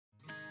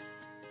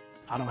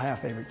I don't have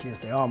favorite kids.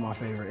 They all my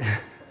favorite.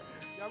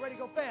 Y'all ready?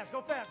 Go fast,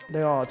 go fast.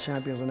 They're all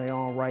champions in their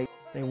own right.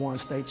 They won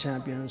state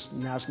champions,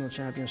 national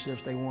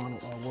championships. They won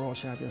world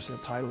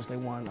championship titles. They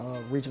won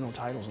regional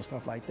titles and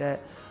stuff like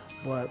that.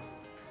 But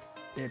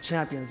they're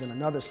champions in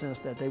another sense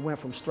that they went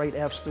from straight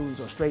F students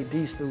or straight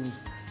D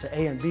students to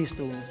A and B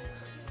students.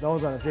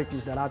 Those are the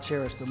victories that I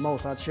cherish the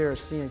most. I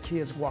cherish seeing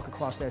kids walk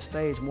across that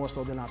stage more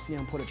so than I see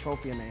them put a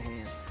trophy in their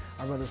hand.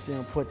 I'd rather see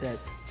them put that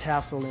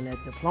tassel and that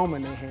diploma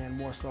in their hand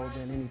more so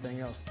than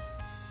anything else.